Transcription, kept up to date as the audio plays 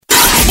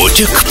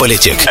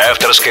Politic.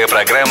 Авторская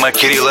программа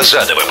Кирилла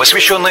Задова,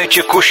 посвященная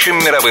текущим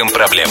мировым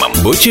проблемам.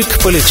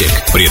 Politic.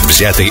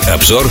 Предвзятый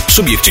обзор,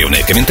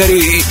 субъективные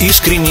комментарии и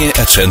искренние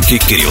оценки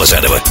Кирилла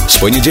Задова. С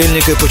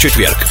понедельника по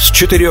четверг с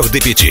 4 до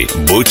 5.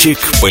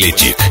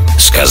 Politic.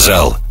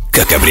 Сказал,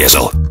 как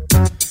обрезал.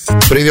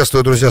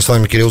 Приветствую, друзья, с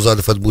вами Кирилл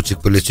Задов от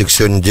Politic.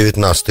 Сегодня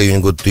 19 июня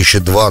года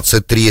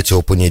 2023,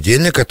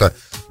 понедельник. Это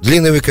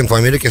длинный уикенд в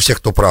Америке. Всех,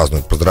 кто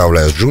празднует,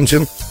 поздравляю с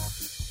Джунтин.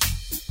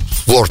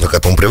 Сложно к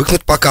этому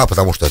привыкнуть пока,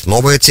 потому что это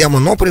новая тема,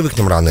 но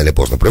привыкнем рано или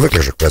поздно. Привыкли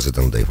же к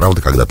President Day, правда,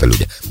 когда-то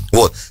люди.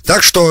 Вот,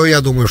 так что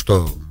я думаю,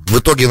 что в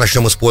итоге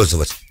начнем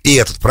использовать и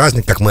этот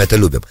праздник, как мы это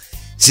любим.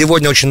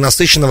 Сегодня очень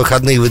насыщенно,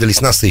 выходные выдались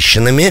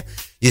насыщенными.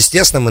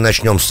 Естественно, мы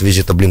начнем с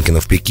визита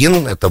Блинкена в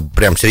Пекин. Это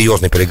прям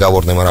серьезный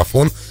переговорный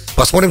марафон.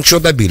 Посмотрим,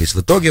 что добились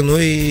в итоге. Ну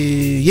и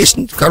есть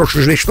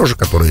хорошие вещи тоже,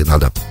 которые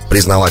надо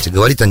признавать и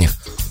говорить о них.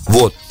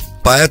 Вот,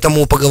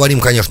 поэтому поговорим,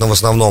 конечно, в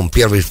основном.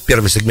 Первый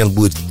сегмент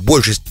будет в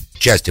большей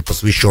части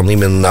посвящен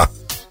именно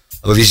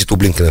визиту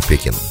Блинкена в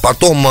Пекин.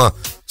 Потом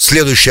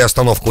следующая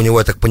остановка у него,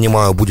 я так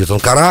понимаю, будет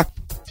Анкара.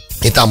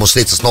 И там он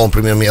встретится с новым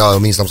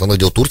премьер-министром иностранных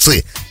дел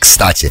Турции.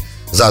 Кстати,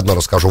 заодно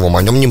расскажу вам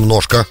о нем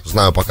немножко.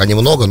 Знаю пока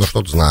немного, но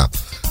что-то знаю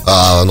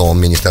о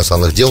новом министре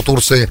иностранных дел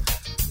Турции.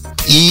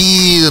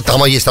 И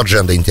там есть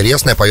адженда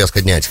интересная,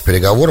 повестка дня этих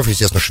переговоров.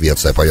 Естественно,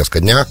 Швеция, повестка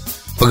дня.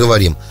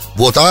 Поговорим.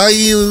 Вот,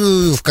 и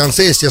в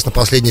конце, естественно,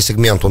 последний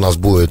сегмент у нас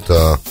будет...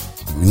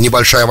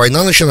 Небольшая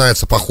война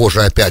начинается,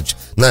 похоже, опять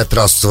на этот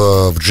раз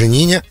в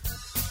Дженине,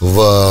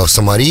 в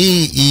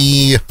Самарии,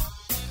 и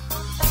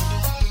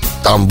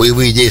там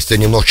боевые действия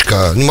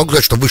немножечко, не могу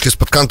сказать, что вышли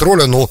из-под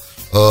контроля, но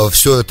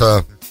все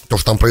это, то,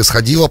 что там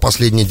происходило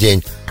последний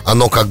день,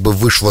 оно как бы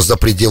вышло за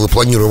пределы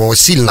планируемого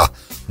сильно,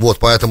 вот,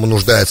 поэтому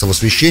нуждается в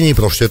освещении,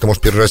 потому что все это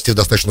может перерасти в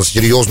достаточно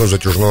серьезную,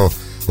 затяжную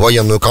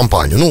военную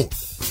кампанию, ну,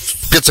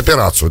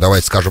 спецоперацию,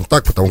 давайте скажем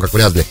так, потому как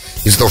вряд ли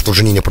из-за того, что в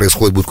Дженине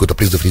происходит, будет какой-то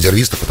призыв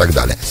резервистов и так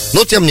далее.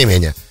 Но, тем не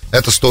менее,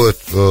 это стоит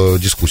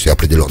дискуссии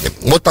определенной.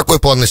 Вот такой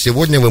план на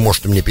сегодня. Вы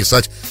можете мне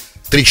писать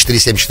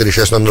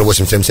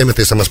 347-460-0877.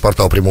 Это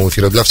СМС-портал прямого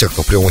эфира для всех,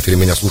 кто в прямом эфире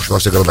меня слушает во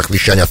всех городах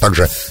вещания, а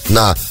также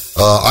на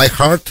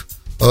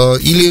iHeart.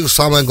 Или,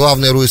 самое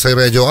главное, RUSA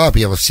Radio App.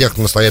 Я всем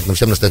настоятельно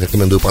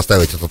рекомендую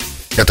поставить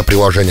это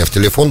приложение в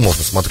телефон.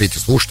 Можно смотреть и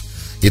слушать.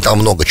 И там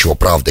много чего,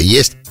 правда,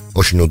 есть.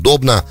 Очень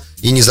удобно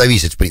и не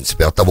зависит, в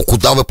принципе, от того,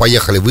 куда вы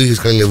поехали,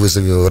 выехали ли вы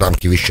за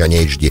рамки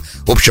вещания HD.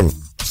 В общем,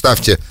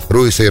 ставьте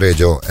RUSA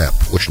Radio App,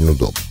 очень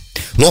удобно.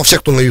 Ну, а все,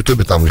 кто на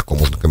Ютубе, там легко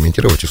можно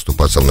комментировать и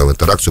вступать со мной в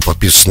интеракцию,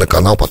 подписывайтесь на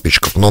канал,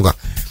 подписчиков много.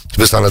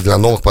 Специально для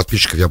новых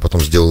подписчиков я потом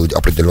сделаю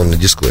определенный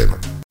дисклеймер.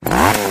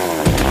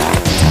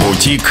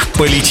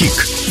 Politic.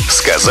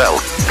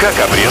 Сказал, как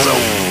обрезал.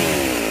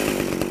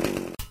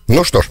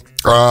 Ну что ж,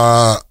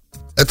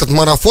 этот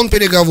марафон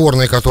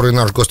переговорный, который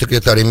наш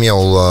госсекретарь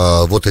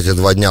имел вот эти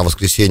 2 дня,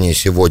 воскресенье и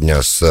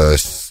сегодня с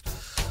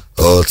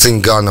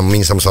Цинганом,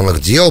 министром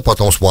иностранных дел,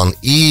 потом с Ван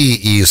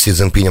И с Си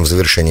Цзиньпинем в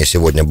завершении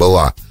сегодня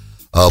была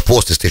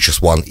после встречи с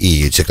Ван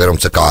И, секретарем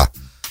ЦК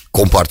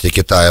Компартии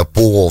Китая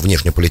по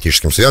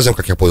внешнеполитическим связям,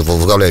 как я понял,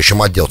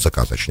 возглавляющим отдел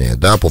ЦК, точнее,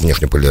 да, по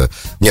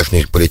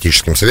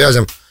внешнеполитическим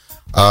связям,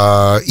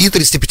 и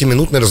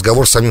 35-минутный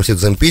разговор с самим Си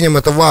Цзиньпинем.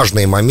 Это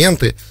важные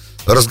моменты.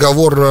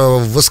 Разговор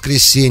в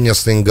воскресенье с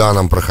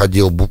Цинганом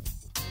проходил в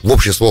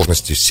общей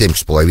сложности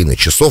 7,5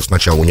 часов.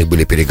 Сначала у них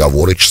были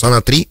переговоры часа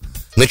на 3,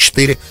 на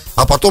 4,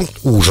 а потом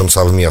ужин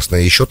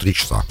совместный, еще 3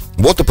 часа.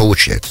 Вот и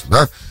получается,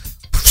 да?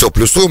 Все,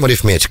 плюсуем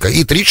арифметика.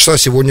 И 3 часа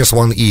сегодня с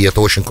Ван И,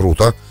 это очень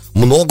круто.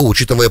 Много,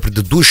 учитывая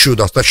предыдущую,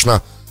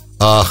 достаточно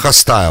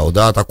hostile,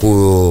 да,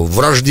 такую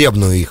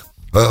враждебный их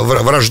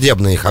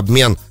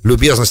обмен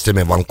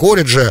любезностями в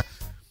Анкоридже.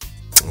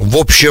 В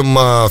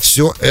общем,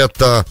 все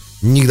это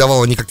не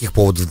давало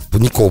никакого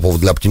повода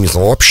для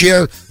оптимизма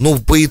вообще. Ну,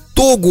 по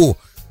итогу,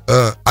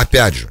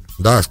 опять же,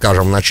 да,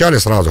 скажем, в начале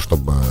сразу,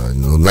 чтобы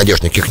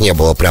надежд никаких не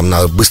было прям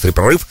на быстрый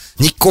прорыв.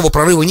 Никакого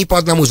прорыва ни по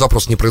одному из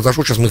вопросов не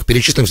произошло. Сейчас мы их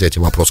перечислим, все эти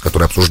вопросы,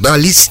 которые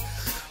обсуждались.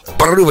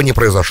 Прорыва не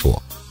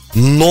произошло.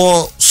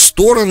 Но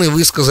стороны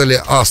высказали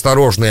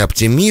осторожный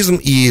оптимизм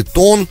и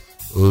тон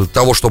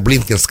того, что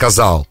Блинкен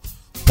сказал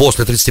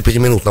после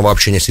 35-минутного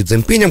общения с Си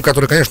Цзиньпинем,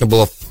 который, конечно,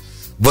 было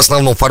в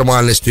основном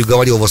формальностью и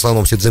говорил в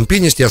основном Си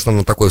Цзиньпинь, естественно,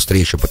 на такой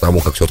встрече, потому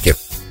как все-таки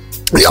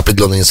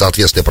определенные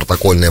несоответствия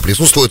протокольные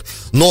присутствуют.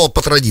 Но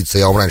по традиции,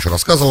 я вам раньше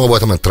рассказывал об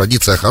этом, это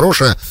традиция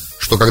хорошая,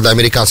 что когда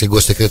американский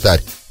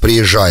госсекретарь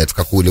приезжает в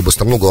какую-либо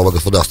страну, глава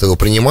государства его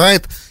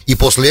принимает, и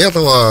после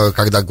этого,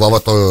 когда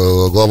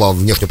глава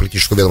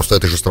внешнеполитического ведомства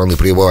этой же страны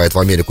прибывает в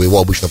Америку,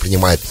 его обычно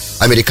принимает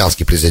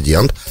американский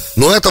президент.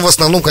 Но это в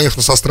основном,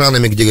 конечно, со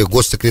странами, где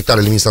госсекретарь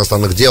или министр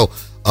иностранных дел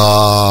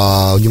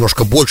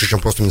немножко больше,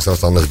 чем просто министр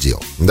иностранных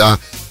дел, да.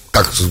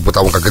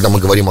 Потому как, когда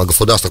мы говорим о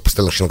государствах,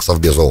 постоянных членах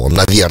Совбеза ООН,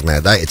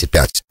 наверное, да, эти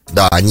 5,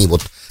 да, они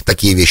вот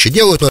такие вещи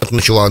делают, но это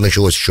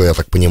началось еще, я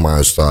так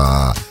понимаю, с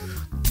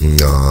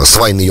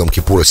войны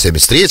Йом-Кипура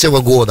 1973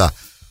 года,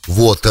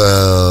 вот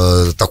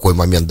такой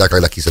момент, да,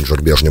 когда Киссинджер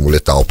к Брежневу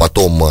летал,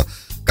 потом,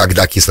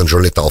 когда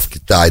Киссинджер летал в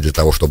Китай для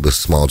того, чтобы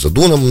с Мао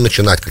Цзэдуном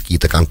начинать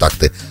какие-то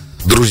контакты,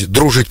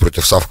 дружить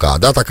против совка,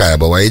 да, такая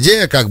была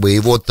идея, как бы, и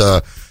вот,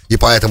 и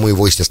поэтому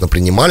его, естественно,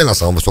 принимали на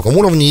самом высоком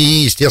уровне,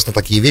 и, естественно,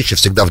 такие вещи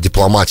всегда в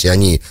дипломатии,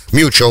 они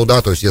mutual,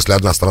 да, то есть, если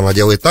одна сторона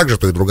делает так же,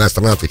 то и другая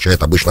сторона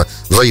отвечает обычно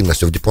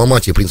взаимностью. В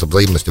дипломатии принцип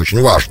взаимности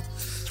очень важен.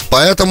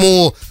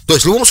 Поэтому, то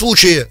есть, в любом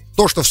случае,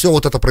 то, что все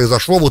вот это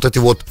произошло, вот эти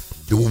вот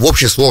в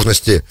общей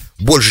сложности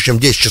больше, чем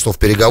 10 часов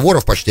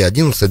переговоров, почти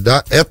 11,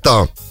 да,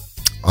 это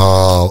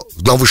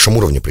на высшем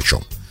уровне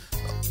причем.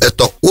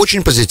 Это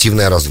очень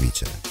позитивное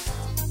развитие.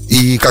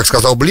 И, как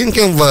сказал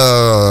Блинкен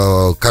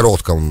в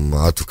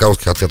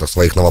коротких ответах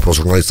своих на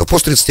вопросы журналистов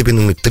после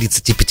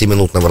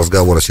 35-минутного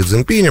разговора с Си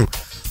Цзиньпинем,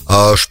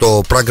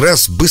 что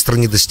прогресс быстро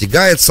не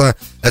достигается,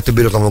 это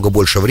берет намного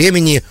больше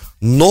времени,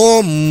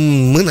 но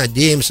мы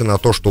надеемся на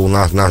то, что у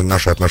нас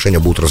наши отношения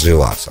будут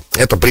развиваться.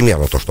 Это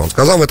примерно то, что он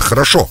сказал, это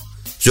хорошо.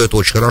 Все это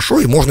очень хорошо,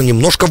 и можно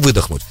немножко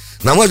выдохнуть.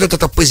 На мой взгляд,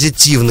 это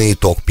позитивный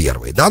итог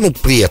первый, да, ну,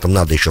 при этом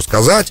надо еще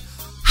сказать,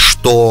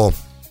 что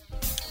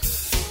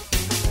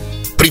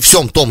при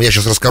всем том, я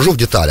сейчас расскажу в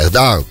деталях,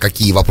 да,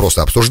 какие вопросы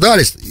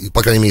обсуждались,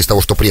 по крайней мере, из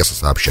того, что пресса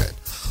сообщает.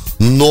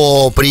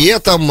 Но при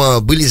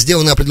этом были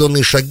сделаны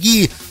определенные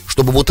шаги,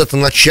 чтобы вот это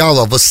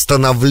начало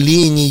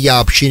восстановления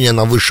общения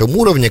на высшем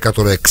уровне,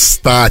 которое,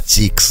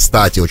 кстати,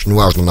 очень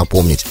важно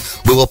напомнить,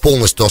 было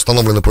полностью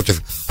остановлено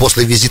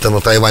после визита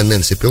на Тайвань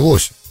Нэнси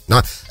Пелоси.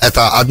 Да?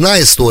 Это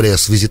одна история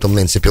с визитом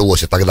Нэнси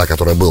Пелоси тогда,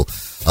 который был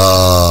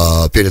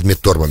перед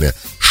мидтормами,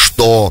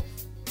 что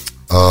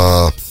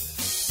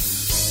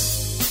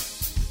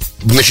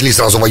начались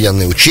сразу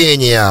военные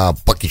учения,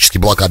 фактически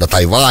блокада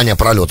Тайваня,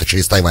 пролеты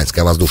через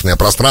тайваньское воздушное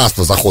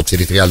пространство, заход в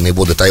территориальные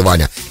воды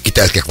Тайваня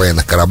китайских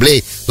военных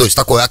кораблей. То есть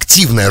такое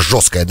активное,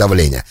 жесткое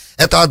давление.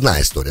 Это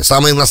одна история.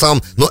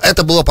 Но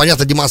это было,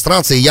 понятно,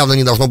 демонстрация, и явно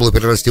не должно было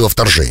перерасти во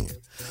вторжение.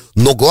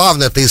 Но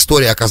главная эта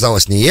история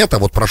оказалась не это.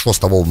 Вот прошло с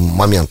того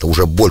момента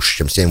уже больше,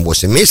 чем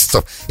 7-8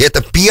 месяцев. И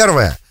это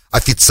первый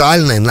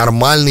официальный,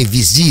 нормальный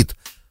визит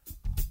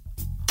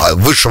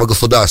высшего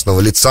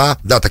государственного лица,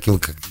 да, таким,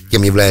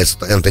 кем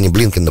является Энтони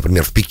Блинкен,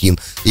 например, в Пекин.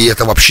 И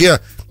это вообще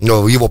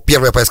его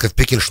первая поездка в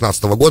Пекин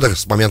 2016 года,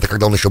 с момента,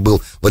 когда он еще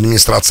был в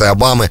администрации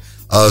Обамы,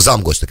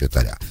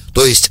 замгоссекретаря.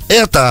 То есть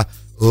это,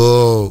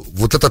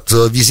 вот этот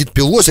визит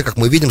Пелоси, как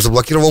мы видим,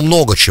 заблокировал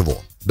много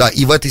чего. Да,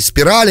 и в этой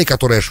спирали,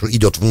 которая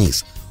идет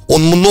вниз,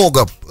 он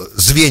много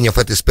звеньев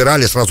этой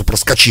спирали сразу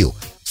проскочил.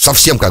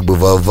 Совсем как бы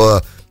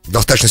в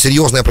достаточно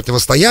серьезное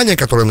противостояние,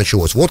 которое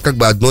началось. Вот как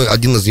бы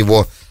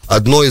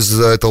одно из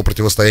этого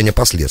противостояния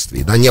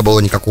последствий. Да, не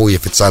было никакого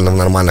официального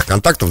нормальных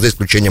контактов, за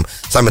исключением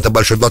саммита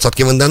Большой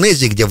Двадцатки в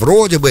Индонезии, где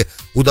вроде бы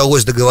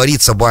удалось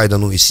договориться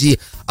Байдену и Си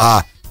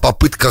о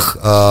попытках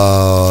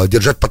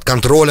держать под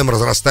контролем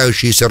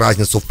разрастающуюся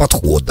разницу в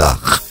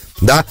подходах.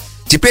 Да?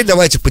 Теперь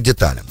давайте по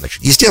деталям.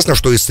 Значит, естественно,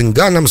 что и с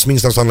Цинганом, с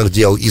министром иностранных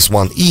дел, и с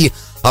Ван И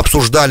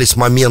обсуждались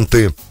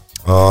моменты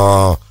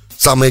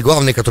самые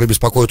главные, которые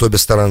беспокоят обе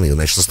стороны.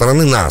 Значит, со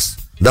стороны нас,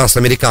 да, с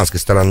американской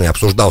стороны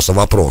обсуждался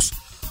вопрос,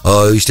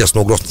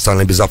 естественно, угроз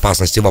национальной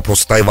безопасности,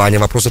 вопросы Тайваня,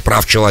 вопросы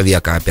прав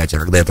человека. Опять, я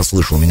когда это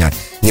слышу, мне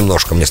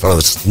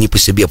становится не по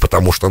себе,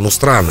 потому что,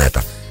 странно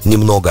это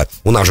немного.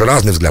 У нас же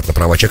разный взгляд на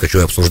права человека, что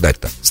и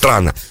обсуждать-то.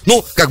 Странно.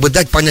 Как бы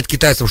дать понять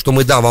китайцам, что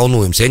мы, да,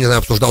 волнуемся. Я не знаю,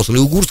 обсуждался ли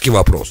уйгурский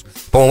вопрос.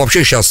 По-моему,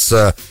 вообще сейчас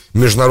с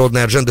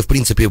международной адженды, в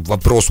принципе,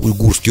 вопрос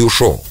уйгурский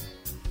ушел.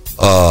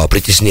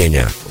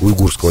 Притеснение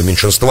уйгурского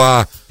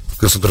меньшинства,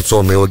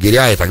 концентрационные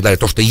лагеря и так далее.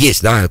 То, что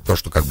есть, да, то,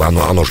 что как бы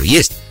оно же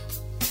есть.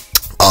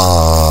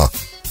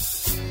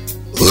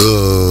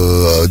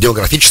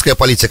 Демографическая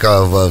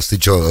политика в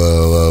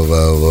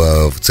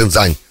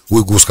Цинцзань,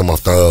 уйгурском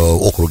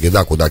округе,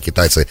 да, куда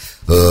китайцы,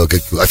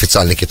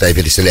 официально Китай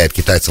переселяет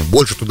китайцев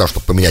больше туда,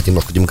 чтобы поменять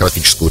немножко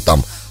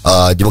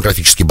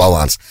демографический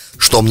баланс.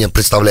 Что мне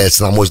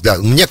представляется, на мой взгляд,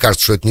 мне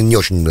кажется, что это не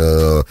очень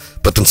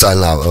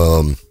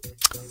потенциально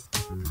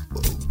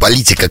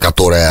политика,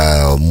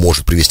 которая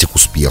может привести к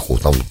успеху.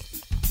 Там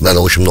надо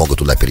очень много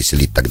туда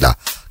переселить тогда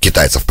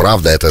китайцев.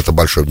 Правда, это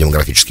большой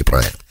демографический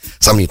проект.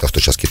 Сомнительно,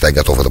 что сейчас Китай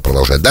готов это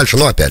продолжать дальше,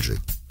 но, опять же,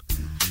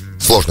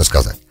 сложно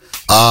сказать.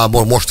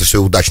 Может, и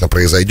все удачно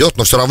произойдет,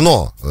 но все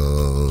равно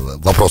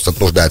вопрос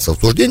этот нуждается в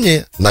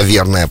обсуждении,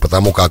 наверное,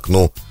 потому как,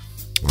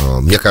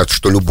 мне кажется,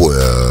 что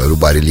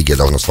любая религия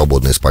должна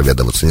свободно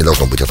исповедоваться, не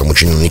должно быть этому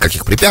учинено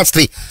никаких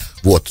препятствий.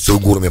 Вот, с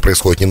уйгурами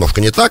происходит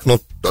немножко не так, но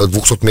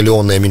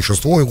 200-миллионное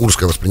меньшинство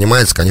уйгурское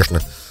воспринимается, конечно,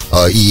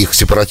 и их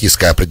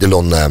сепаратистская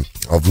определенная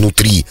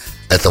внутри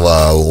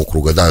этого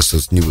округа, да,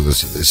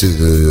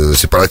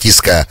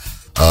 сепаратистская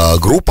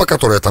группа,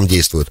 которая там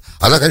действует,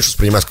 она, конечно,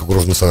 воспринимается как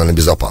угроза национальной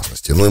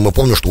безопасности. И мы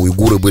помним, что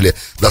уйгуры были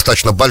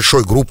достаточно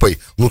большой группой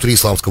внутри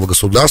исламского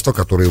государства,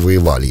 которые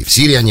воевали. И в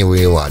Сирии они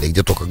воевали, и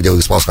где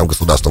исламское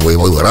государство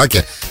воевало, в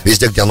Ираке,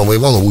 везде, где оно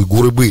воевало,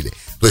 уйгуры были.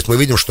 То есть мы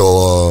видим,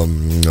 что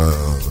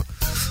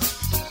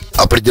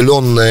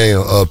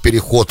определенный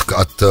переход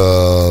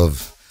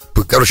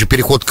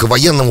переход к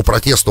военному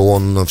протесту,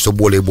 он все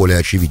более и более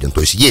очевиден.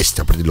 То есть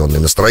определенные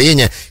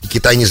настроения, и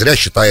Китай не зря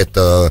считает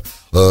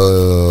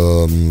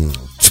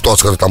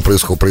ситуацию, которая там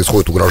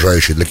происходит,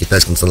 угрожающей для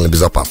китайской национальной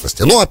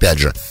безопасности. Но, опять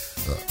же,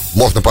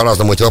 можно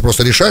по-разному эти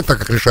вопросы решать, так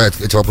как решает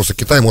эти вопросы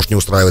Китай, может не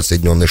устраивать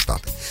Соединенные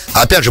Штаты.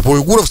 Опять же, про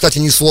уйгуров, кстати,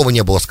 ни слова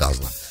не было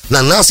сказано.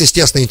 Нас,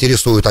 естественно,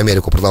 интересует,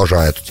 Америку,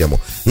 продолжая эту тему,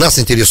 нас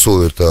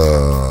интересует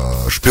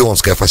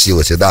шпионская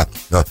фасилити, да,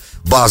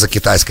 база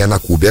китайская на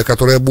Кубе,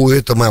 которая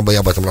будет, я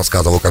об этом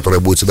рассказывал, которая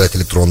будет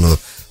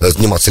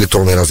заниматься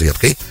электронной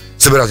разведкой,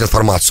 собирать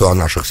информацию о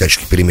наших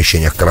всяческих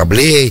перемещениях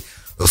кораблей,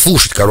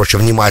 слушать,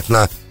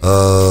 внимательно,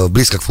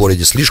 близко к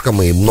Флориде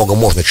слишком, и много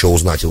можно чего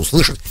узнать и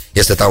услышать,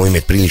 если там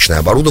иметь приличное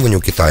оборудование,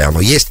 у Китая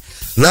оно есть.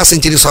 Нас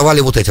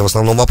интересовали вот эти в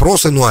основном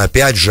вопросы, но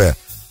опять же,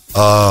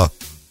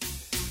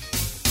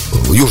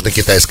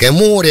 Южно-Китайское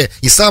море,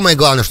 и самое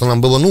главное, что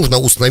нам было нужно,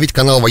 установить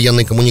канал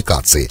военной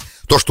коммуникации.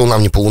 То, что у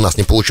нас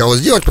не получалось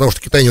сделать, потому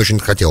что Китай не очень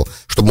хотел,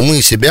 чтобы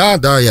мы себя,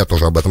 да, я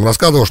тоже об этом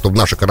рассказывал, чтобы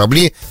наши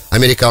корабли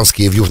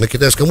американские в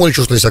Южно-Китайском море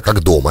чувствовали себя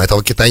как дома.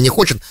 Этого Китай не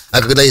хочет,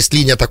 а когда есть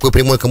линия такой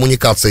прямой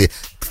коммуникации,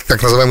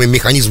 так называемый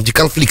механизм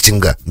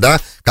деконфликтинга, да,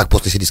 как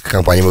после сирийской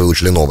кампании мы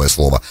выучили новое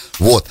слово,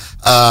 вот,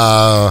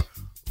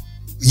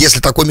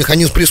 если такой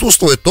механизм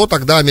присутствует, то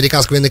тогда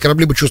американские военные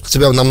корабли бы чувствовали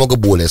себя намного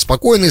более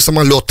спокойно, и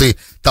самолеты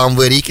там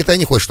в Эрии, Китай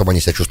не хочет, чтобы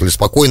они себя чувствовали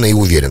спокойно и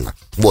уверенно.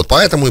 Вот,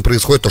 поэтому и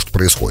происходит то, что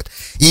происходит.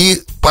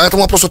 И по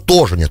этому вопросу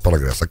тоже нет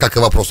прогресса. Как и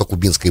вопроса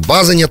кубинской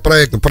базы нет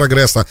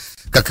прогресса,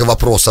 как и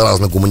вопроса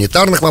разных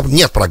гуманитарных вопросов.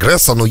 Нет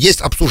прогресса, но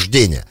есть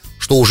обсуждение,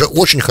 что уже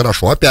очень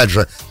хорошо. Опять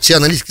же, все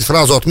аналитики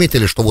сразу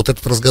отметили, что вот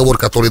этот разговор,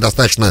 который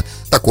достаточно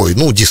такой,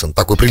 decent,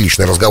 такой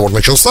приличный разговор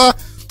начался,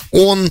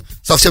 он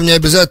совсем не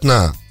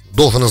обязательно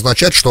должен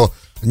означать, что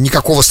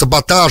никакого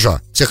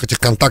саботажа всех этих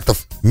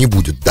контактов не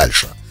будет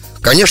дальше.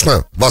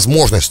 Конечно,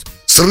 возможность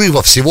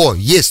срыва всего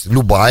есть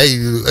любая,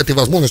 и этой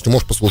возможностью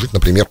может послужить,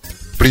 например,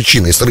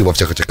 причиной срыва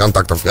всех этих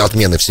контактов и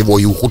отмены всего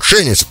и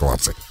ухудшения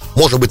ситуации.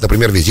 Может быть,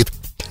 например, визит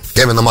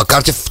Кевина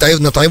Маккарти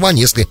на Тайвань,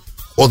 если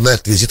он на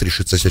этот визит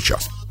решится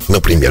сейчас.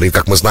 Например, и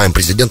как мы знаем,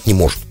 президент не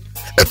может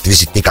этот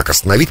визит никак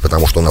остановить,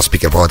 потому что у нас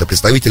спикер Палаты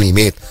представителей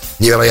имеет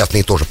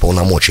невероятные тоже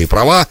полномочия и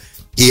права.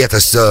 И эта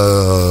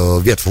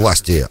ветвь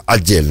власти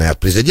отдельная от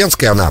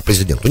президентской, она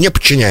президенту не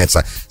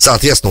подчиняется.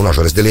 Соответственно, у нас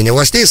же разделение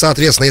властей.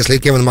 Соответственно, если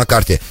Кевин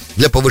Маккарти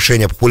для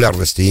повышения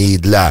популярности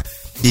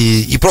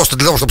и просто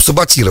для того, чтобы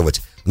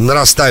саботировать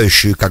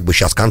нарастающие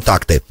сейчас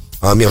контакты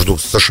между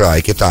США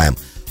и Китаем,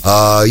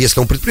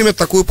 если он предпримет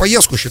такую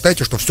поездку,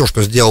 считайте, что все,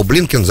 что сделал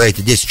Блинкен за эти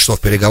 10 часов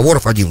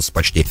переговоров, 11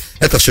 почти,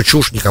 это все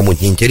чушь, никому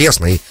не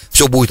интересно, и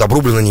все будет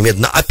обрублено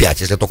немедленно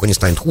опять, если только не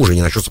станет хуже,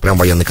 не начнется прям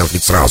военный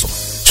конфликт сразу.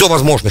 Все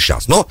возможно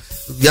сейчас, но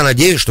я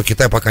надеюсь, что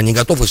Китай пока не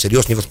готов и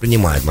всерьез не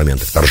воспринимает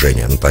моменты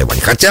вторжения на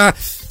Тайвань. Хотя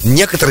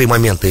некоторые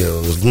моменты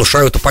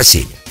внушают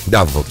опасения,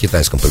 да, в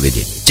китайском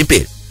поведении.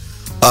 Теперь,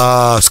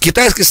 с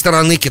китайской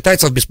стороны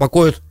китайцев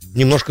беспокоят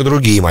немножко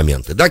другие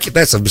моменты. Да,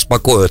 китайцев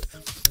беспокоят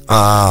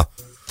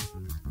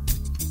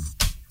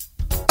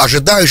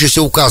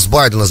ожидающийся указ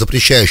Байдена,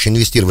 запрещающий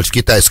инвестировать в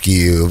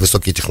китайские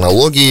высокие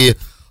технологии,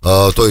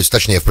 то есть,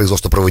 точнее, в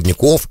производство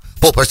полупроводников,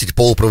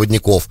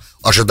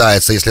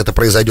 ожидается, если это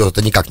произойдет,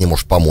 это никак не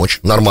может помочь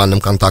нормальным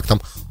контактам.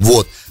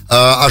 Вот.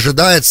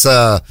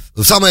 Ожидается,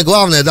 самое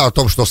главное, да, о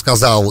том, что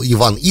сказал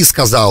Иван И,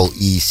 сказал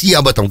и Си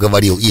об этом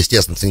говорил, и,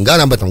 естественно, Цинган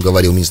об этом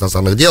говорил, министр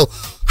иностранных дел,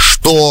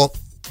 что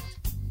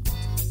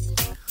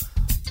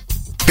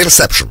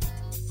perception,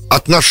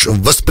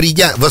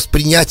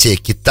 воспринятие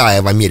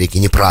Китая в Америке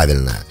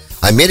неправильное.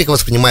 Америка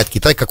воспринимает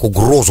Китай как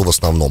угрозу в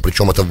основном,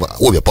 причем это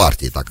обе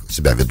партии так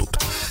себя ведут.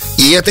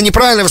 И это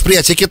неправильное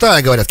восприятие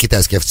Китая, говорят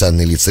китайские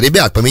официальные лица.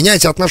 Ребят,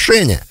 поменяйте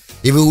отношения,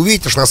 и вы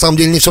увидите, что на самом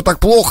деле не все так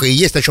плохо, и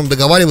есть о чем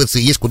договариваться,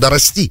 и есть куда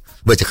расти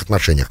в этих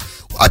отношениях.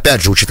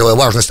 Опять же, учитывая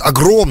важность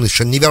огромного,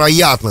 совершенно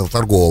невероятного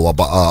торгового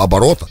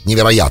оборота,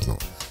 невероятного,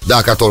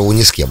 да, которого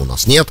ни с кем у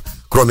нас нет,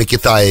 кроме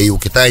Китая, и у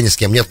Китая ни с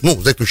кем нет,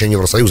 за исключением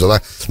Евросоюза,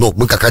 да,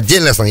 мы как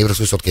отдельная страна,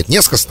 Евросоюз все-таки это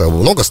несколько стран,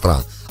 много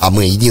стран, а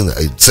мы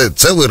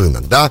целый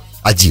рынок, да,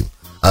 один.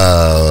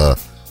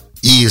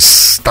 И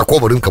с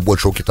такого рынка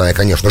больше у Китая,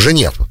 конечно же,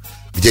 нет,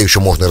 где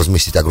еще можно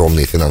разместить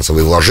огромные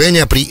финансовые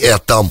вложения. При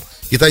этом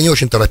Китай не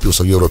очень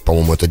торопился в Европе,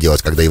 по-моему, это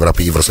делать, когда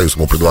Евросоюз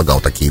ему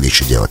предлагал такие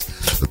вещи делать,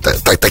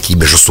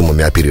 такими же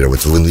суммами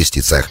оперировать в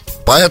инвестициях.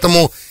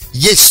 Поэтому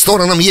есть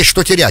сторонам есть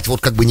что терять.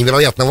 Вот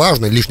невероятно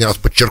важно лишний раз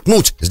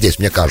подчеркнуть здесь,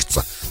 мне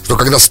кажется, что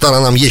когда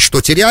сторонам есть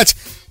что терять,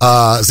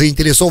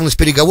 заинтересованность в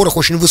переговорах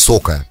очень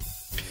высокая.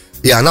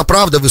 И она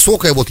правда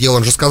высокая. Вот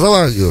Елан же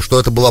сказала, что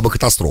это была бы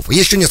катастрофа.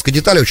 Есть еще несколько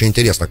деталей очень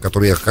интересных,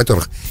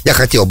 которых я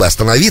хотел бы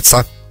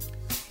остановиться.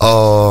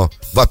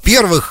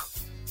 Во-первых,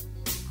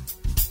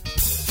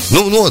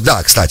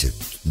 да, кстати,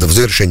 в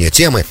завершение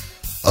темы,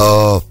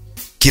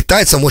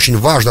 китайцам очень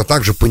важно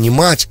также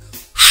понимать,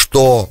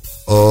 что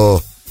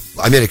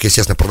Америка,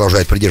 естественно,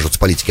 продолжает придерживаться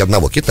политики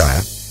одного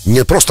Китая.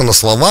 Не просто на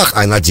словах,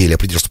 а и на деле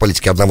придерживаться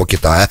политики одного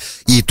Китая.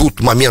 И тут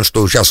момент,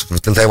 что сейчас на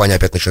Тайване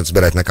опять начинает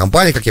избирательная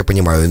кампания, как я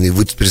понимаю, и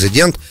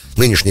вице-президент,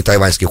 нынешний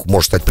тайваньский,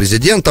 может стать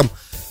президентом.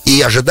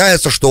 И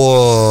ожидается,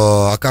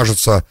 что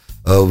окажется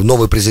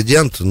новый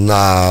президент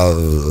на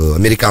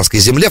американской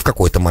земле в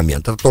какой-то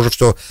момент. Это тоже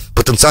все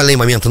потенциальные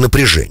моменты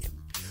напряжения.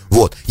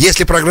 Вот.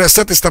 Если прогресс с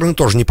этой стороны,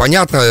 тоже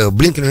непонятно.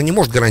 Блинкен же не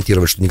может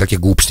гарантировать, что никаких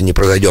глупостей не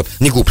произойдет.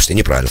 Не глупостей,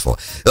 неправильное слово.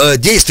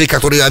 Действий,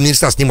 которые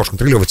администрация не может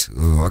контролировать,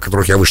 о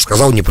которых я выше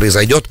сказал, не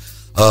произойдет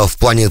в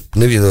плане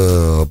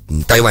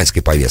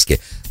тайваньской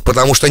повестки.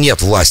 Потому что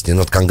нет власти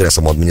над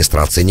Конгрессом у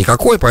администрации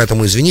никакой,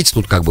 поэтому, извините,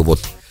 тут как бы вот...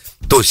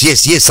 То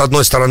есть есть с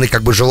одной стороны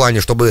как бы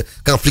желание, чтобы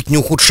конфликт не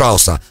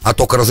ухудшался, а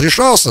только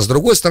разрешался, с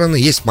другой стороны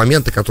есть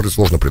моменты, которые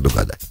сложно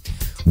предугадать.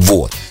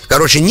 Вот.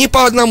 Короче, ни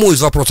по одному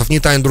из вопросов ни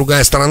та, ни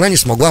другая сторона не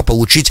смогла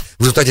получить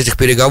в результате этих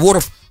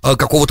переговоров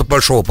какого-то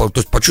большого, то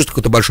есть почувствовать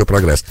какой-то большой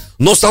прогресс.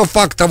 Но сам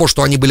факт того,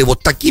 что они были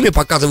вот такими,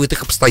 показывает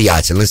их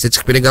обстоятельность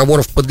этих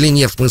переговоров по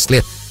длине, в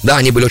смысле, да,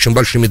 они были очень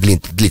большими,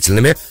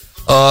 длительными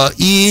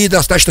и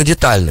достаточно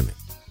детальными.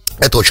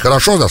 Это очень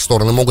хорошо, да,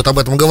 стороны могут об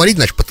этом говорить,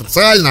 значит,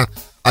 потенциально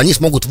они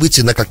смогут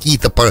выйти на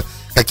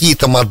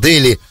какие-то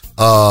модели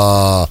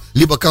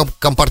либо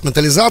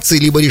компартментализации,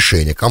 либо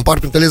решения.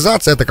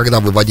 Компартментализация — это когда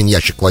вы в один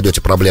ящик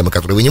кладете проблемы,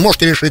 которые вы не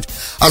можете решить,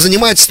 а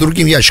занимаетесь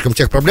другим ящиком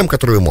тех проблем,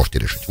 которые вы можете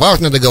решить.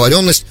 Важная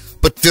договоренность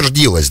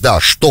подтвердилась, да,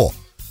 что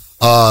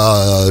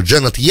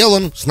Дженет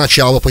Йеллен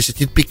сначала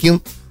посетит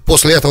Пекин,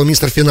 после этого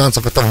министр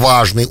финансов. Это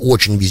важный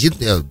очень визит,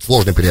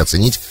 сложно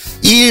переоценить.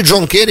 И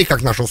Джон Керри,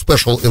 как наш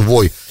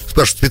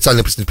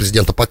специальный представитель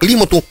президента по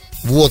климату,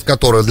 вот,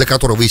 для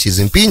которого и Си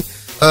Цзиньпинь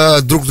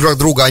друг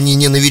друга, они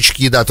не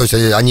новички, да, то есть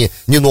они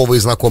не новые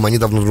знакомые, они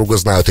давно друг друга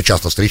знают и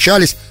часто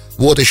встречались.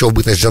 Вот еще в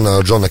бытность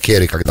Джона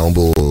Керри, когда он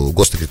был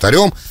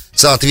госсекретарем,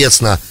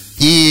 соответственно,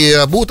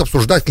 и будут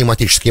обсуждать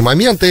климатические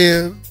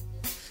моменты.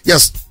 Я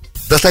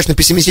достаточно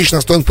пессимистично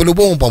настроен по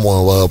любому,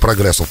 по-моему,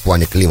 прогрессу в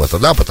плане климата,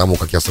 да, потому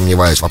как я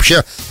сомневаюсь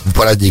вообще в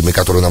парадигме,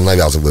 которую нам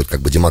навязывают как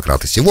бы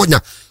демократы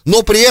сегодня,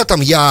 но при этом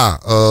я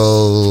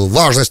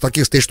важность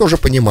таких встреч тоже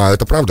понимаю.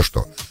 Это правда,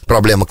 что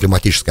проблема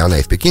климатическая, она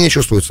и в Пекине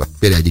чувствуется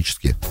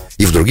периодически,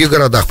 и в других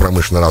городах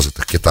промышленно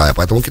развитых Китая,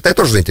 поэтому Китай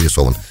тоже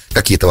заинтересован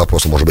какие-то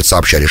вопросы, может быть,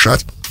 сообща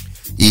решать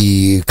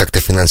и как-то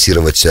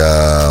финансировать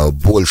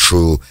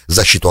большую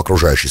защиту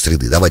окружающей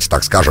среды. Давайте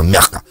так скажем,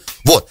 мягко.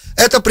 Вот,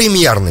 это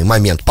примерный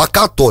момент.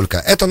 Пока только.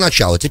 Это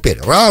начало. Теперь,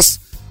 раз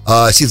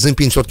Си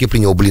Цзиньпинь все-таки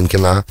принял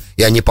Блинкена,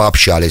 и они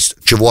пообщались,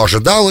 чего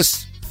ожидалось,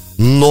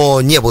 но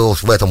не было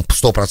в этом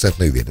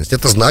стопроцентной уверенности.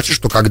 Это значит,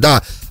 что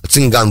когда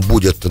Цинган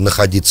будет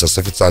находиться с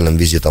официальным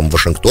визитом в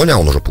Вашингтоне, а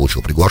он уже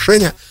получил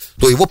приглашение,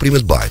 то его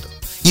примет Байден.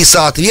 И,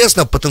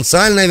 соответственно,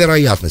 потенциальная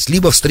вероятность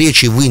либо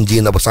встречи в Индии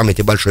на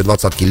саммите Большой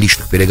Двадцатки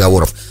личных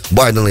переговоров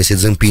Байдена и Си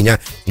Цзиньпиня,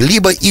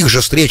 либо их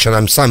же встреча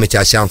на саммите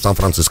АСЕАН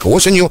Сан-Франциско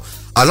осенью,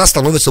 она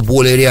становится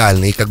более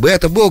реальной. И как бы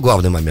это был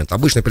главный момент.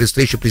 Обычно перед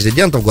встречей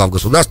президентов, глав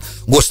государств,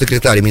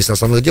 госсекретари, министры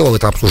иностранных дел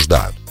это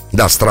обсуждают.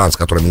 Да, стран, с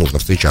которыми нужно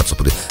встречаться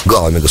под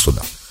главами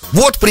государств.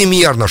 Вот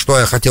примерно, что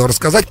я хотел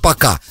рассказать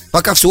пока.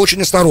 Пока все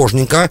очень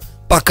осторожненько,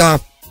 пока...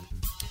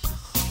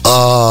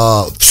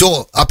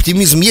 все,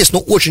 оптимизм есть, но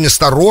очень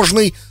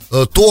осторожный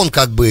тон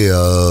как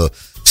бы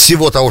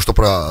всего того, что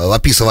в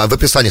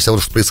описании всего,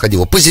 что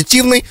происходило,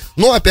 позитивный,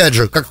 но опять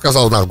же, как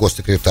сказал наш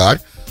госсекретарь,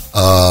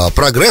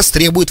 прогресс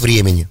требует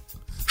времени.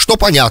 Что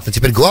понятно,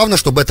 теперь главное,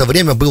 чтобы это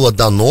время было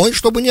дано, и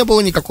чтобы не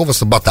было никакого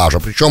саботажа.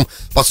 Причем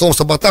под словом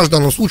саботаж в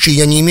данном случае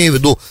я не имею в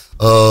виду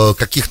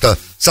каких-то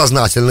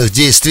сознательных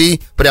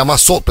действий, прямо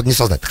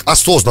несознательных,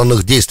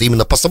 осознанных действий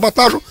именно по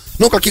саботажу,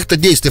 но каких-то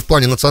действий в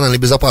плане национальной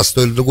безопасности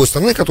той или другой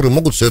стороны, которые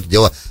могут все это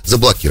дело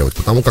заблокировать.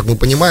 Потому как мы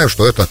понимаем,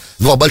 что это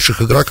два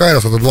больших игрока, и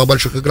раз это два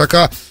больших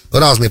игрока,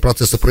 разные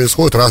процессы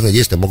происходят, разные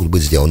действия могут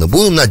быть сделаны.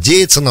 Будем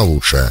надеяться на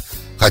лучшее.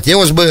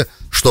 Хотелось бы,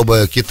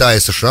 чтобы Китай и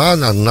США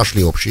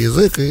нашли общий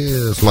язык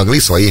и смогли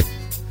свои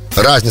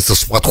разницы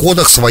в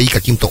подходах свои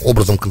каким-то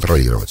образом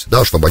контролировать,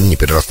 да, чтобы они не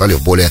перерастали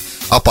в более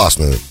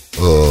опасную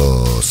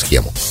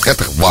схему.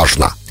 Это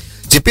важно.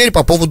 Теперь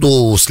по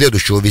поводу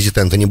следующего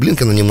визита Энтони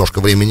Блинкена,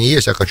 немножко времени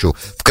есть, я хочу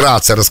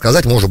вкратце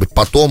рассказать, может быть,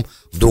 потом,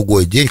 в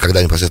другой день,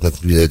 когда непосредственно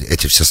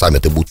эти все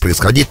саммиты будут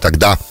происходить,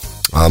 тогда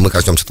мы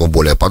коснемся этого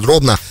более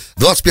подробно.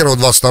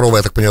 21-22,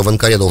 я так понимаю, в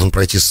Анкаре должен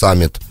пройти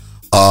саммит,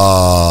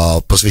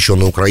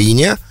 посвященный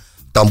Украине.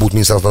 Там будут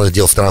министры иностранных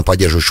дел стран,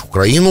 поддерживающих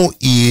Украину,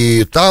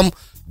 и там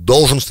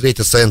должен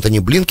встретиться Энтони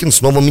Блинкен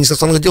с новым министром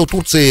иностранных дел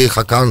Турции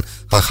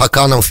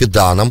Хаканом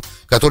Фиданом,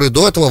 который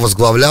до этого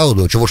возглавлял,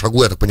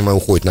 Чавушоглу, я так понимаю,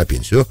 уходит на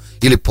пенсию,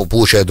 или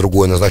получает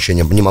другое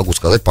назначение, не могу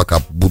сказать,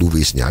 пока буду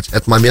выяснять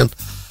этот момент.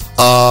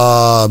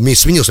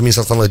 Сменился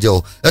министр иностранных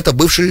дел, это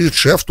бывший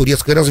шеф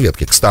турецкой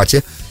разведки,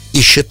 кстати,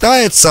 и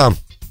считается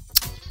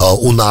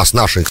у нас,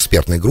 нашей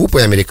экспертной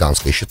группы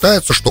американской,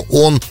 считается, что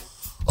он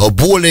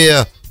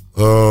более...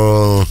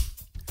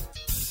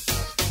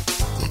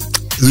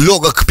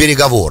 легок к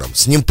переговорам,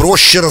 с ним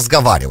проще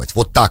разговаривать.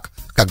 Вот так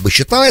как бы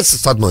считается,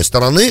 с одной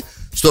стороны.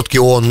 Все-таки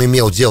он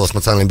имел дело с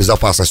национальной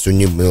безопасностью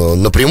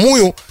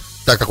напрямую,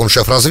 так как он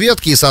шеф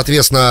разведки, и,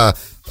 соответственно,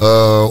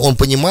 он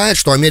понимает,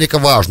 что Америка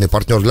важный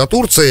партнер для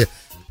Турции.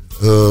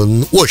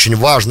 очень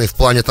важный в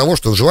плане того,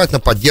 что желательно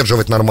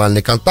поддерживать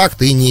нормальный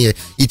контакт и не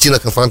идти на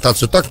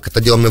конфронтацию так, как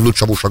это делали в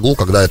Шаву Шоглу,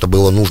 когда это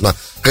было нужно,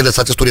 когда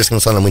это с турецким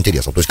национальным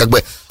интересом. То есть, как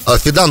бы,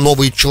 Фидан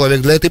новый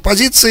человек для этой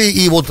позиции,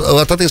 и вот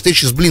от этой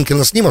встречи с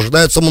Блинкеном с ним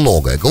ожидается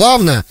многое.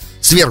 Главное,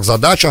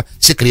 сверхзадача,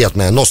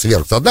 секретная, но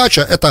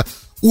сверхзадача, это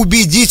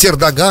убедить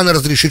Эрдогана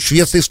разрешить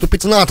Швеции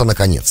вступить в НАТО,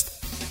 наконец-то.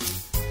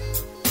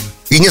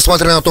 И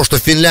несмотря на то, что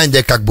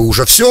Финляндия как бы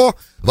уже все,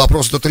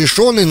 вопрос этот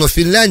решенный, но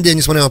Финляндия,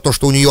 несмотря на то,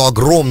 что у нее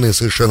огромные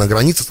совершенно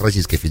границы с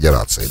Российской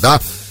Федерацией,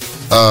 да,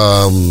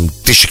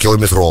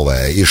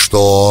 1000-километровая, и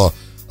что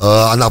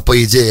она,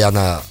 по идее,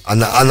 она,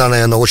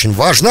 наверное, очень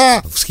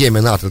важна в схеме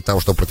НАТО для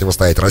того, чтобы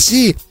противостоять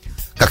России,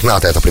 как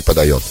НАТО это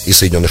преподает, и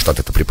Соединенные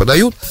Штаты это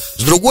преподают.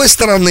 С другой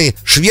стороны,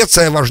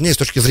 Швеция важнее с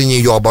точки зрения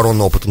ее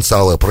оборонного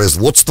потенциала и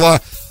производства,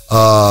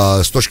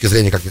 с точки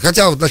зрения как...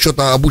 Хотя насчет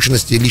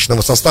обученности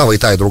личного состава и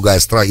та, и другая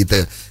страна,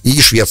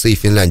 и Швеция, и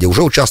Финляндия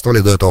уже участвовали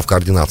до этого в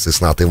координации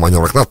с НАТО и в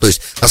маневрах НАТО. То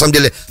есть, на самом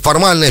деле,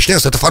 формальное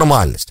членство — это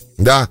формальность,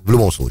 да, в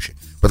любом случае.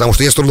 Потому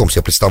что я с трудом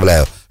себе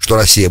представляю, что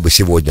Россия бы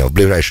сегодня, в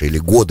ближайшие или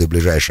годы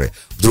ближайшие,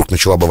 вдруг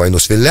начала бы войну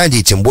с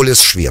Финляндией, тем более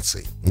с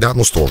Швецией. Да,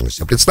 сложно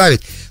себе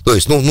представить. То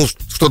есть,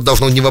 что-то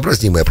должно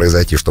невообразимое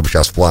произойти, чтобы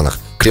сейчас в планах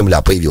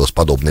Кремля появился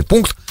подобный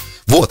пункт.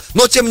 Вот,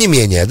 но тем не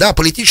менее, да,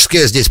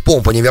 политическая здесь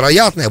помпа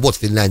невероятная, вот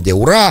Финляндия,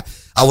 ура,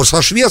 а вот со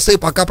Швецией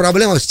пока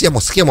проблема,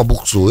 схема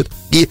буксует,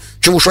 и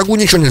Чавушоглу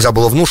ничего нельзя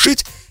было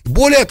внушить.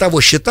 Более того,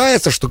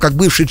 считается, что как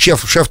бывший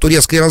шеф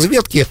турецкой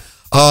разведки,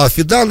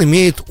 Фидан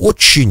имеет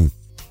очень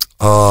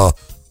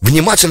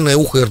внимательное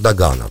ухо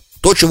Эрдогана.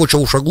 То, чего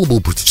Чавушоглу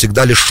был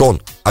всегда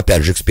лишен,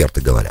 опять же,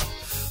 эксперты говорят.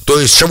 То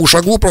есть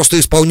Чавушоглу просто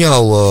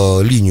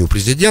исполнял линию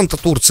президента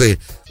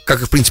Турции,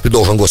 как и, в принципе,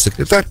 должен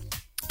госсекретарь,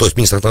 то есть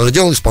министр иностранных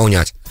дел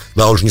исполнять.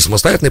 Да, он же не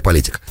самостоятельный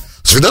политик.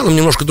 С Фиданом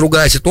немножко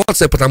другая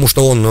ситуация, потому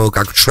что он,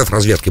 как шеф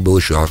разведки, был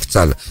еще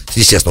официально,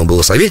 естественно, он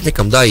был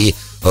советником, да, и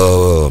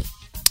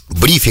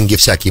брифинги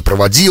всякие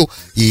проводил,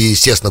 и,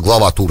 естественно,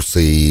 глава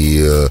Турции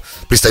и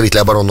представители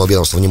оборонного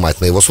ведомства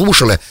внимательно его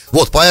слушали.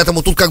 Вот,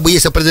 поэтому тут как бы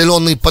есть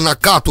определенный по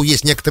накату,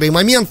 есть некоторые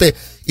моменты,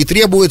 и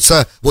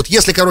требуется, вот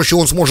если, короче,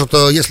 он сможет,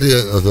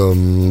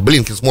 если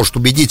Блинкен сможет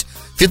убедить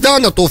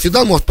Фидана, то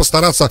Фидан может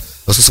постараться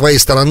со своей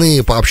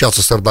стороны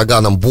пообщаться с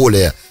Эрдоганом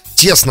более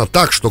тесно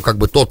так, что как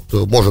бы тот,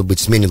 может быть,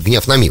 сменит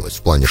гнев на милость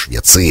в плане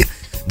Швеции.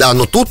 Да,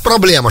 но тут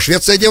проблема.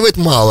 Швеция делает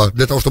мало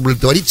для того, чтобы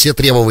удовлетворить все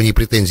требования и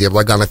претензии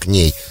Эрдогана к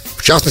ней.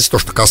 В частности, то,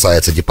 что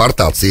касается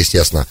депортации,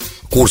 естественно,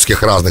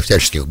 курдских разных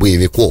всяческих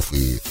боевиков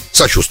и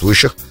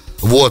сочувствующих.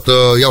 Вот,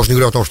 я уже не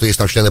говорю о том, что есть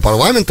там члены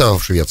парламента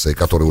в Швеции,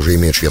 которые уже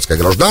имеют шведское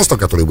гражданство,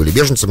 которые были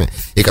беженцами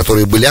и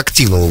которые были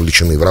активно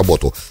вовлечены в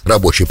работу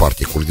рабочей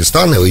партии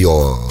Курдистана, в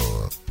ее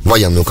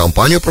военную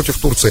кампанию против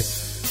Турции,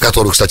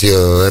 которую, кстати,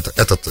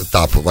 этот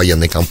этап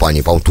военной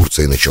кампании, по-моему,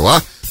 Турция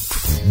начала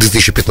в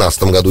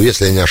 2015 году,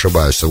 если я не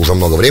ошибаюсь. Уже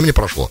много времени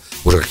прошло,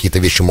 уже какие-то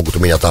вещи могут у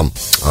меня там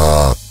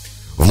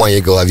в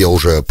моей голове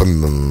уже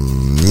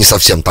не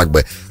совсем так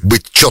бы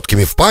быть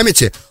четкими в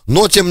памяти,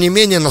 но тем не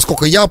менее,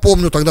 насколько я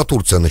помню, тогда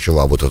Турция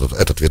начала вот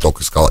этот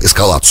виток,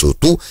 эскалацию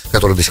ту,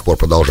 которая до сих пор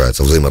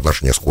продолжается в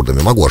взаимоотношениях с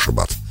курдами, могу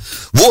ошибаться.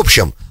 В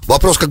общем,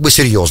 вопрос как бы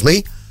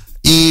серьезный,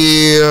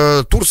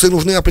 и Турции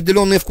нужны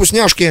определенные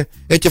вкусняшки.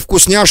 Эти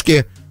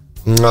вкусняшки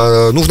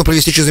нужно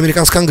провести через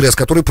американский конгресс,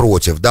 который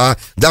против, да,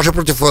 даже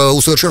против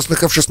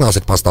усовершенствованных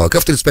F-16 поставок.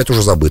 F-35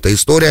 уже забытая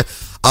история,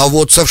 а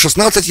вот с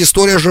F-16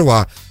 история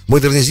жива.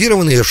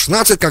 Модернизированные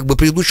F-16 как бы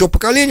предыдущего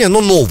поколения,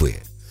 но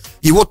новые.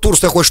 И вот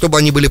Турция хочет, чтобы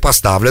они были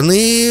поставлены,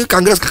 и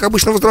конгресс, как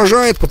обычно,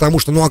 возражает, потому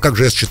что, а как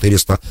же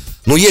С-400?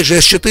 Есть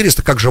же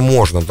С-400, как же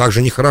можно? Так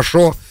же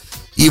нехорошо.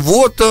 И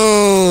вот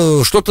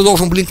что-то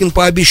должен Блинкен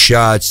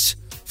пообещать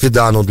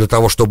Фидану для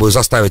того, чтобы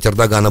заставить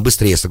Эрдогана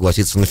быстрее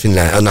согласиться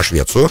на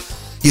Швецию.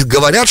 И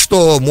говорят,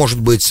 что, может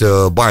быть,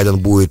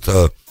 Байден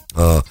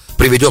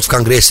приведет в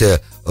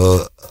Конгрессе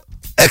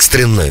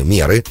экстренные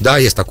меры, да,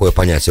 есть такое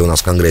понятие у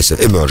нас в Конгрессе,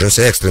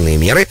 emergency, экстренные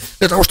меры,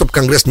 для того, чтобы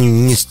Конгресс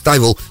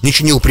не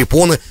чинил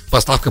препоны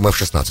поставкам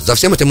F-16. За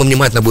всем этим мы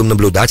внимательно будем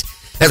наблюдать.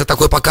 Это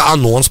такой пока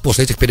анонс,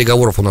 после этих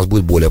переговоров у нас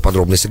будет более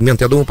подробный сегмент,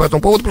 я думаю, по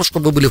этому поводу, просто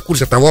чтобы вы были в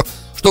курсе того,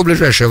 что в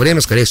ближайшее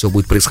время, скорее всего,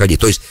 будет происходить.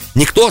 То есть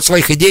никто от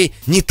своих идей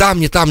ни там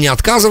не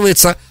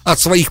отказывается, от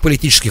своих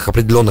политических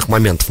определенных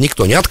моментов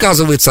никто не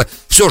отказывается,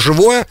 все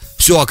живое,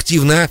 все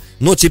активное,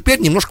 но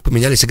теперь немножко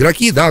поменялись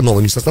игроки, да,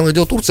 новый министр иностранных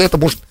дел Турции, это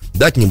может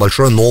дать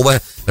небольшое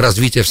новое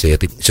развитие всей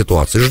этой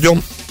ситуации.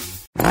 Ждем.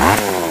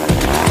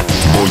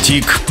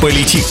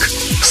 Бутик-политик.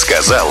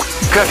 Сказал,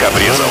 как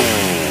обрезал.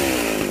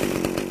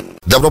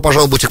 Добро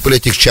пожаловать в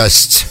Бутик-политик,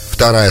 часть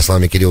 2. С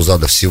вами Кирилл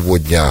Задов.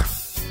 Сегодня...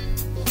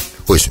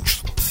 Какое сегодня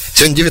число?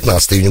 Сегодня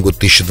 19 июня года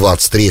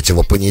 2023,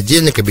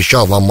 понедельник.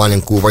 Обещал вам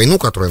маленькую войну,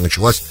 которая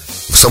началась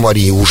в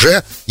Самарии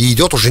уже. И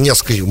идет уже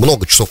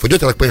много часов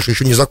идет. Я так понимаю, что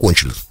еще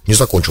не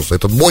закончился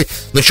этот бой.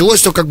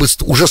 Началось все как бы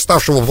уже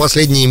ставшего в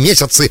последние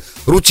месяцы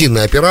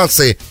рутинной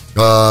операции.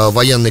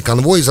 Военный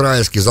конвой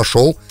израильский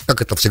зашел,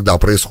 как это всегда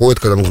происходит,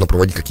 когда нужно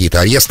проводить какие-то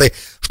аресты,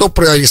 чтобы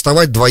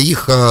проарестовать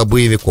 2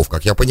 боевиков.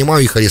 Как я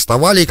понимаю, их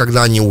арестовали, и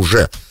когда они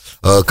уже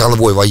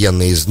конвой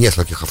военный из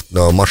нескольких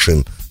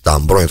машин,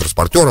 там,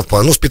 бронетранспортеров,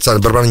 специально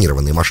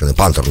бронированные машины,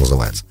 «Пантер»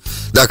 называется.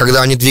 Да,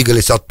 когда они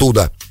двигались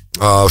оттуда,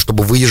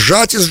 чтобы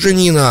выезжать из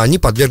Дженина, они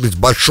подверглись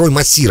большой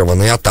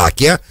массированной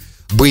атаке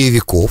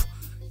боевиков.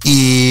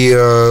 И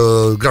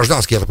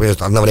гражданские, я так понимаю,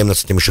 одновременно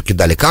с этим еще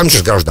кидали камни,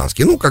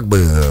 гражданские,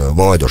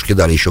 молодежь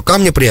кидали еще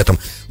камни при этом.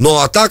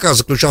 Но атака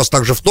заключалась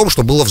также в том,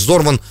 что был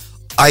взорван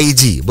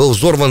ID, был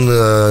взорван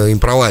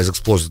Improvised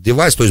Explosive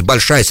Device, то есть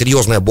большая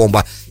серьезная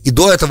бомба. И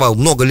до этого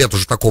много лет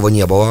уже такого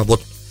не было.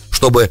 Вот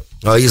чтобы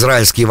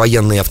израильские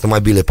военные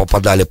автомобили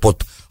попадали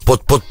под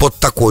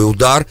такой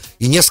удар.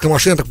 И несколько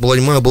машин, я так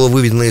понимаю, было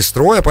выведено из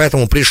строя,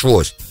 поэтому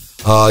пришлось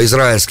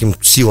израильским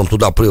силам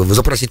туда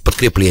запросить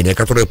подкрепление,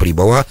 которое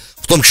прибыло,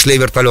 в том числе и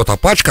вертолет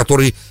 «Апач»,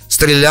 который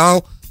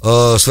стрелял,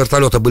 с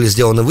вертолета были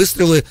сделаны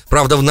выстрелы,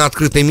 правда, на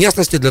открытой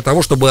местности, для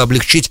того, чтобы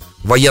облегчить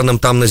военным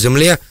там на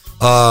земле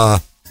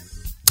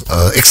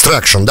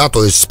экстракшн, да,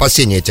 то есть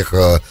спасение этих,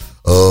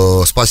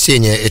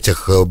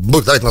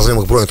 давайте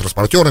назовем их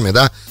бронетранспортерами,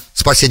 да,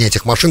 спасение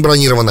этих машин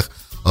бронированных,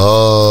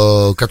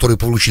 которые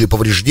получили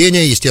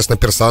повреждения, естественно,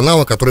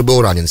 персонала, который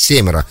был ранен.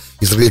 7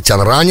 израильтян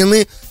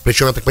ранены,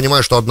 причем, я так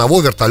понимаю, что одного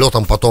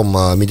вертолетом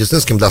потом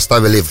медицинским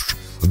доставили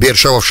в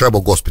Беэр-Шева, в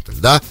Шебу госпиталь,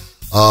 да,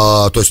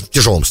 то есть в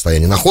тяжелом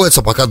состоянии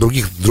находится, пока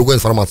другой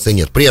информации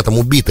нет. При этом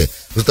убиты,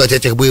 в результате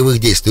этих боевых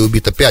действий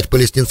убито 5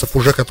 палестинцев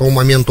уже к этому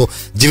моменту,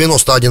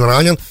 91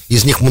 ранен,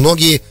 из них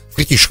многие в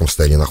критическом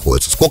состоянии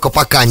находятся. Сколько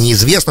пока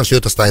неизвестно, все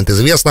это станет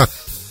известно.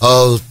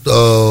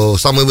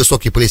 Самые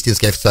высокие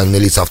палестинские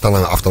официальные лица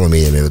автономии,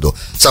 я имею в виду,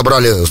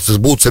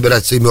 будут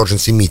собирать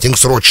emergency meeting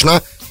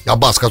срочно,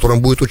 Аббас,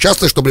 которым будет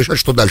участвовать, чтобы решать,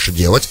 что дальше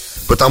делать,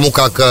 потому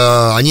как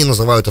они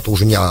называют это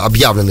уже не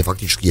объявленной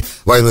фактически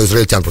войной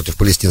израильтян против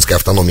палестинской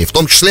автономии, в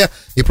том числе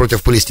и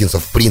против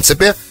палестинцев в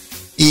принципе.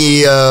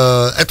 И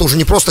это уже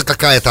не просто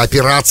какая-то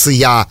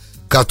операция,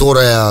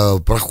 которая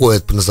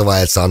проходит,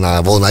 называется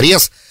она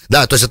волнорез,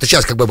 да, то есть это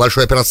часть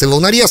большой операции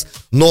волнорез,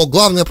 но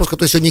главный вопрос,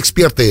 который сегодня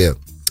эксперты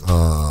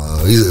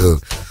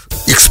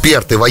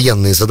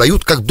военные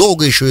задают, как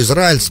долго еще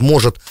Израиль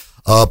сможет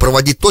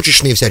проводить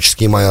точечные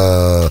всяческие,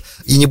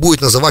 и не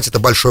будет называть это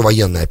большой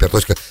военной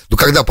операцией. То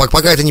есть,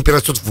 пока это не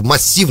перерастет в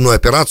массивную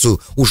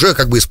операцию, уже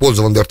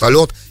использован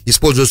вертолет,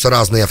 используются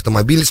разные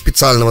автомобили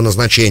специального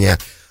назначения,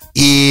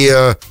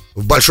 и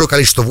большое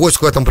количество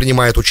войск в этом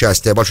принимает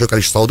участие, большое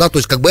количество солдат, то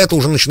есть это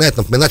уже начинает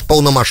напоминать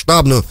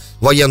полномасштабную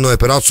военную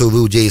операцию в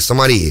Иудее и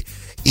Самарии.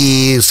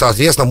 И,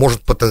 соответственно, может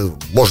эта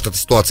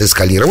ситуация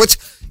эскалировать,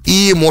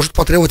 и может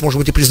потребовать, может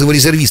быть, и призыва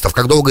резервистов.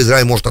 Как долго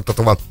Израиль может от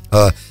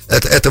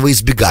этого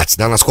избегать,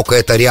 да, насколько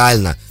это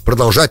реально,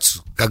 продолжать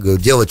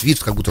делать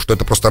вид, как будто что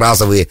это просто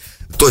разовые,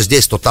 то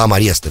здесь, то там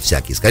аресты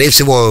всякие. Скорее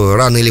всего,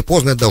 рано или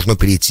поздно это должно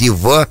перейти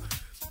в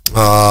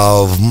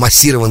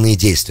массированные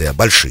действия,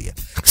 большие.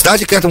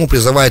 Кстати, к этому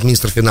призывает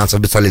министр финансов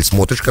Бецалель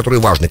Смотрич, который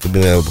важный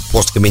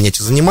пост в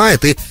кабинете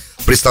занимает и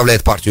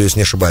представляет партию, если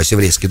не ошибаюсь,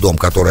 Еврейский дом,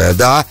 которая,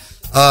 да,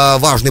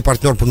 важный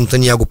партнер по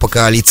Нетаньягу по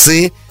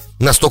коалиции,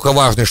 настолько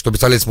важный, что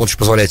Бецалель Смотрич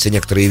позволяет себе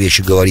некоторые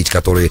вещи говорить,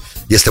 которые,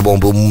 если бы он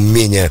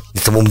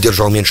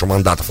держал меньше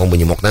мандатов, он бы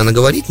не мог, наверное,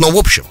 говорить. Но, в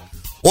общем,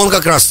 он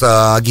как раз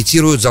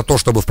агитирует за то,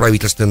 чтобы в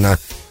правительстве,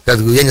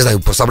 я не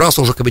знаю,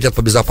 собрался уже комитет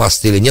по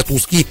безопасности или нет,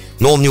 узкий,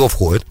 но он в него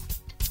входит.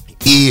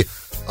 И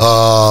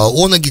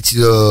он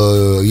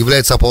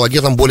является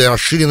апологетом более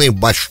расширенной,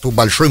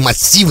 большой,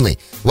 массивной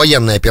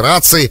военной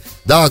операции.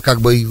 Да,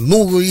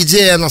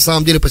 идея, на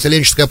самом деле,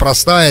 поселенческая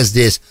простая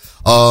здесь.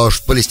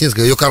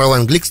 Палестинская, ее Карл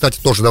Ван Глик, кстати,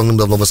 тоже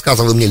давным-давно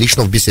высказывал, мне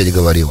лично в беседе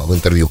говорила, в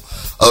интервью,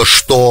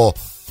 что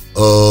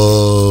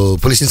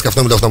палестинская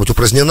автономия должна быть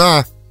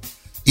упразднена,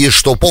 и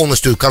что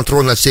полностью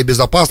контроль над всей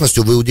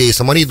безопасностью в Иудее и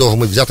Самарии должен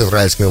быть взят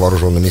израильскими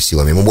вооруженными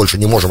силами. Мы больше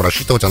не можем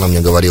рассчитывать, она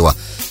мне говорила,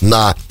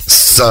 на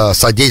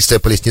содействие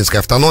палестинской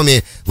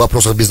автономии в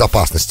вопросах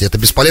безопасности. Это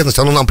бесполезность,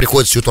 нам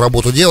приходится всю эту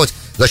работу делать.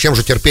 Зачем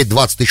же терпеть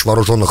 20 тысяч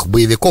вооруженных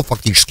боевиков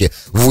фактически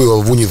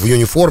в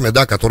униформе,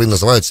 да, которые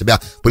называют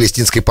себя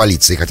палестинской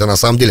полицией, хотя на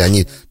самом деле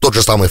они тот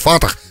же самый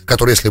Фатах,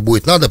 который, если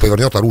будет надо,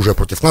 повернет оружие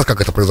против нас,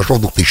 как это произошло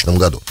в 2000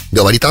 году.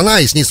 Говорит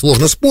она, и с ней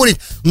сложно спорить,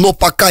 но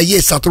пока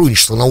есть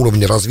сотрудничество на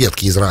уровне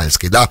разведки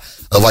израильской, да,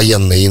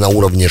 военной, и на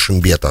уровне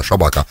Шинбета,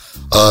 Шабака,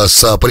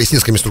 с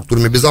палестинскими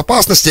структурами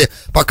безопасности,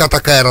 пока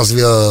такая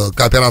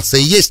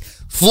кооперация есть,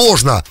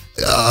 сложно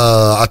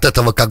от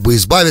этого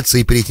избавиться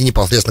и перейти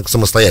непосредственно к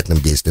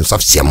самостоятельным действиям,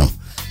 совсем,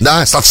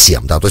 да,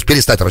 то есть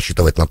перестать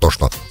рассчитывать на то,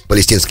 что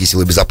палестинские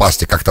силы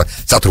безопасности как-то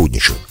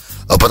сотрудничают.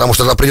 Потому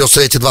что тогда придется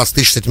эти 20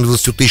 тысяч с этими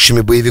 20 тысячами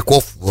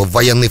боевиков в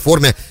военной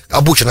форме,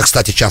 обученных,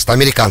 кстати, часто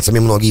американцами,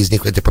 многие из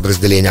них, эти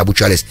подразделения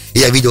обучались, и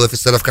я видел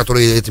офицеров,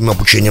 которые этим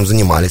обучением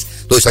занимались.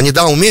 То есть они,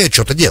 да, умеют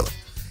что-то делать.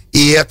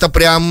 И это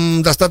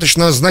прям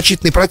достаточно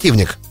значительный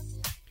противник.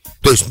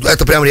 То есть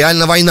это прям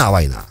реально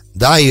война.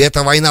 Да, и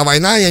эта война,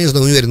 я не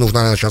знаю, уверен,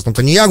 нужна она сейчас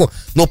Нетаньягу,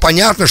 но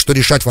понятно, что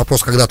решать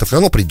вопрос когда-то все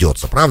равно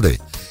придется, правда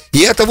ведь? И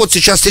это вот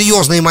сейчас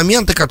серьезные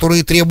моменты,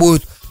 которые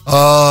требуют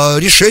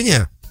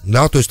решения.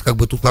 Да, то есть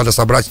тут надо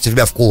собрать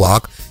себя в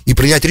кулак и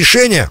принять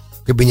решение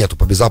Кабинету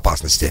по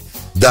безопасности,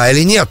 да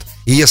или нет.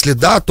 И если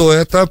да, то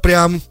это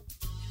прям,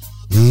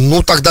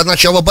 тогда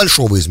начало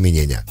большого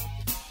изменения.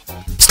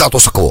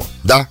 Статус-кво,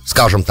 да,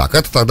 скажем так.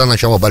 Это тогда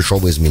начало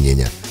большого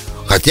изменения.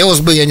 Хотелось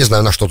бы, я не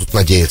знаю, на что тут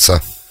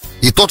надеяться.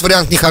 И тот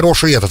вариант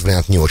нехороший, и этот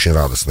вариант не очень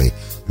радостный.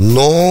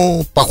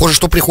 Но похоже,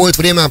 что приходит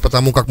время,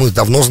 потому как мы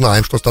давно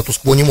знаем, что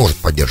статус-кво не может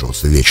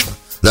поддерживаться вечно.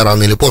 Да,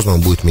 рано или поздно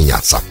он будет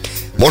меняться.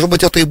 Может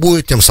быть, это и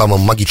будет тем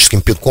самым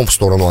магическим пинком в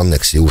сторону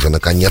аннексии уже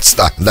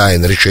наконец-то. Да, и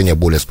на решение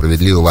более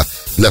справедливого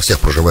для всех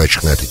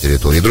проживающих на этой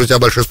территории. Друзья,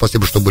 большое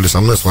спасибо, что были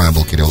со мной. С вами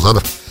был Кирилл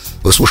Задов.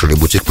 Вы слушали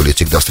 «Бутик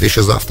Политик». До встречи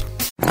завтра.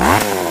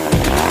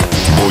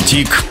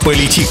 «Бутик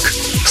Политик».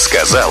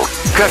 Сказал,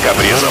 как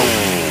обрезал.